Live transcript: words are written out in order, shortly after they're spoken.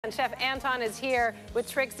And Chef Anton is here with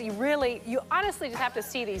tricks you honestly just have to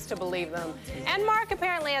see these to believe them. And Mark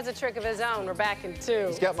apparently has a trick of his own. We're back in 2.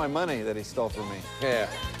 He's got my money that he stole from me. Yeah.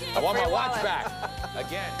 I want my watch back.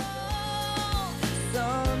 Again.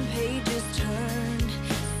 Some pages turned,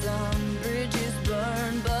 some bridges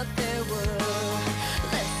burned, but there were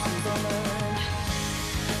lessons I learned.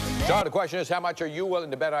 So the question is, how much are you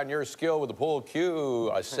willing to bet on your skill with the pool cue?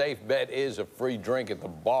 A safe bet is a free drink at the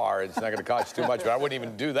bar. It's not going to cost you too much, but I wouldn't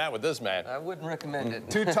even do that with this man. I wouldn't recommend it.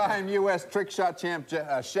 Two-time U.S. trick shot champ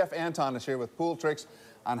Chef Anton is here with pool tricks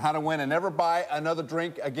on how to win and never buy another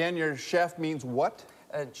drink. Again, your chef means what?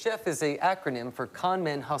 Chef is an acronym for con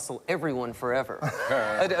men hustle everyone forever.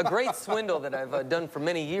 A great swindle that I've done for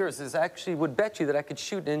many years is actually would bet you that I could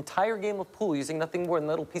shoot an entire game of pool using nothing more than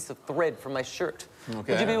a little piece of thread from my shirt.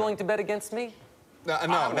 Okay. Would you be willing to bet against me? No,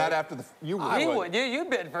 not after the... You would. You would. You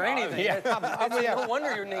bid for anything. No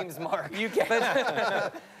wonder your name's Mark. You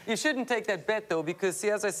can't. You shouldn't take that bet, though, because, see,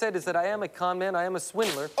 as I said, is that I am a con man, I am a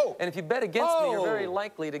swindler, and if you bet against me, you're very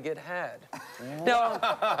likely to get had. Now,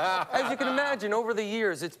 as you can imagine, over the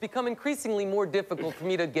years, it's become increasingly more difficult for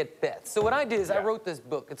me to get bets. So what I did is I wrote this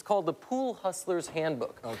book. It's called The Pool Hustler's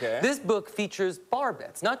Handbook. Okay. This book features bar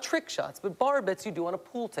bets, not trick shots, but bar bets you do on a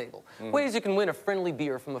pool table. Ways you can win a friendly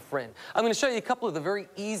beer from a friend. I'm going to show you a couple of the very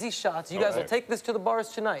easy shots. You guys will take this to the bars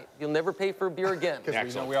tonight. You'll never pay for a beer again.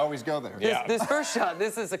 Because we always go there. This first shot,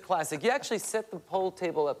 this is a classic. You actually set the pool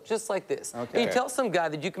table up just like this. Okay. And you tell some guy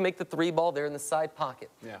that you can make the 3-ball there in the side pocket.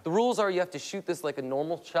 Yeah. The rules are you have to shoot this like a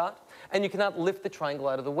normal shot, and you cannot lift the triangle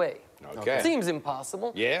out of the way. Okay. It seems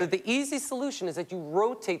impossible. Yeah. But the easy solution is that you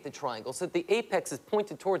rotate the triangle so that the apex is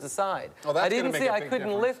pointed towards the side. Oh, I didn't say I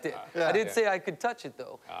couldn't lift it. I did say I could touch it,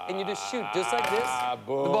 though. And you just shoot just like this. The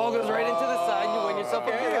ball goes right into the side. You win yourself a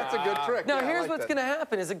beer. That's a good trick. Now, here's what's going to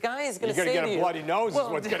happen is a guy is going to say to you... You're going to get a bloody nose is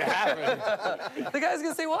what's going to happen. The guy's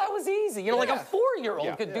going to say, well, that was easy. You know, like a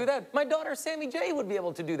 4-year-old could do that. My daughter, Sammy J, would be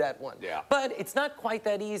able to do that one. Yeah. But it's not quite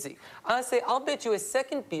that easy. I say, I'll bet you a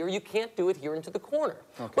second beer you can't do it here into the corner.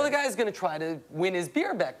 Okay. Well, the guy's going to try to win his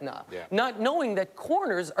beer back now, not knowing that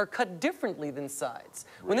corners are cut differently than sides.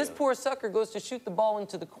 Really? When this poor sucker goes to shoot the ball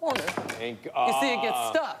into the corner, you see it gets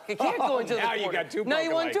stuck. It can't go into the corner. You got two now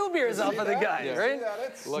you won 2 beers off of the guy, right?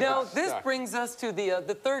 Now, this stuck. brings us to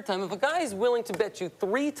the third time. If a guy is willing to bet you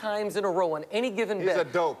 3 times in a row on any given bet, he's a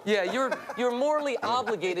dope. Yeah, you're morally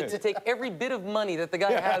obligated to take every bit of money that the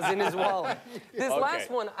guy has in his wallet. This last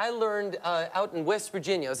one I learned out in West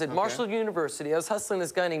Virginia. I was at Marshall University. I was hustling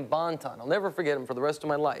this guy named Anton. I'll never forget him for the rest of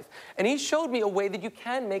my life. And he showed me a way that you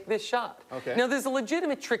can make this shot. Okay. Now, there's a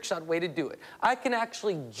legitimate trick shot way to do it. I can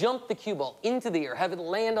actually jump the cue ball into the air, have it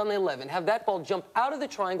land on the 11, have that ball jump out of the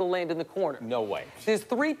triangle, land in the corner. No way. There's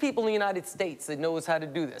 3 people in the United States that knows how to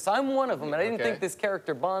do this. I'm one of them, and I didn't think this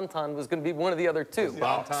character, Anton, was going to be one of the other 2.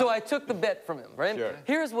 So I took the bet from him, right? Sure.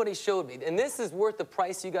 Here's what he showed me, and this is worth the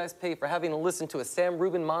price you guys pay for having to listen to a Sam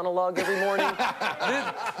Rubin monologue every morning.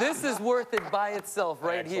 This is worth it by itself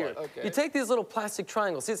right here. Okay. You take these little plastic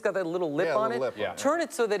triangles. See, it's got that little lip on it? Turn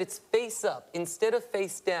it so that it's face up instead of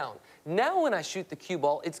face down. Now when I shoot the cue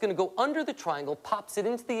ball, it's going to go under the triangle, pops it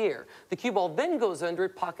into the air. The cue ball then goes under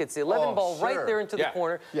it, pockets the 11 ball right there into the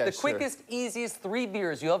corner. The quickest, easiest 3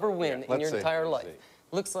 beers you ever win in your entire life.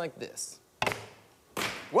 Looks like this.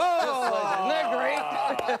 Whoa! Isn't that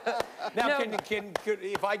great? Now,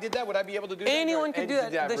 if I did that, would I be able to do that? Anyone could do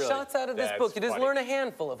that. The shots out of this book, you just learn a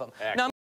handful of them. Now,